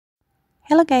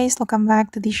Hello guys, welcome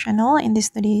back to this channel. In this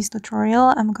today's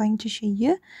tutorial, I'm going to show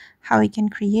you how we can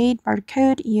create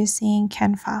barcode using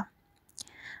Canva.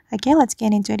 Okay, let's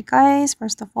get into it guys.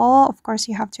 First of all, of course,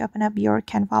 you have to open up your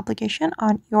Canva application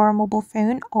on your mobile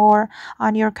phone or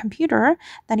on your computer.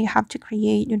 Then you have to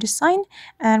create your design,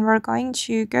 and we're going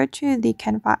to go to the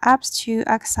Canva apps to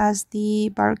access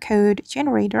the barcode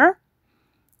generator.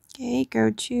 Okay,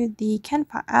 go to the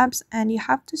Canva apps and you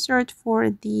have to search for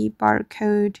the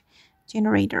barcode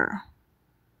generator.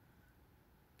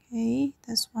 Okay,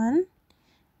 this one,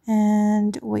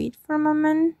 and wait for a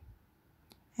moment,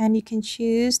 and you can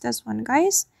choose this one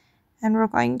guys, and we're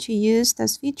going to use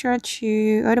this feature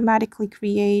to automatically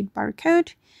create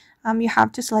barcode. You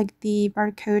have to select the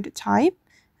barcode type.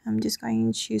 I'm just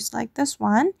going to select this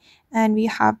one, and we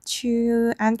have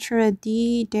to enter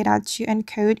the data to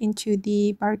encode into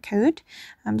the barcode.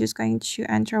 I'm just going to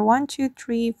enter 1 2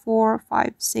 3 4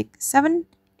 5 6 7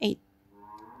 8.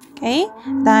 Okay,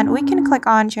 then we can click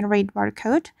on generate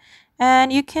barcode,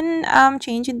 and you can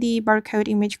change the barcode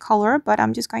image color, but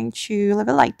I'm just going to leave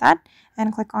it like that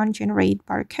and click on generate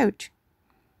barcode.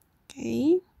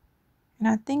 Okay, and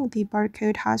I think the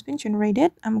barcode has been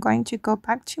generated. I'm going to go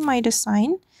back to my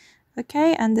design.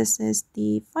 Okay, and this is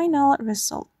the final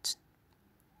result.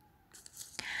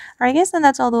 Alright guys, and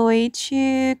that's all the way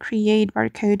to create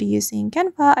barcode using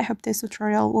Canva. I hope this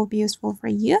tutorial will be useful for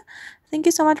you. Thank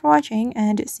you so much for watching,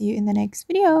 and see you in the next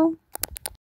video.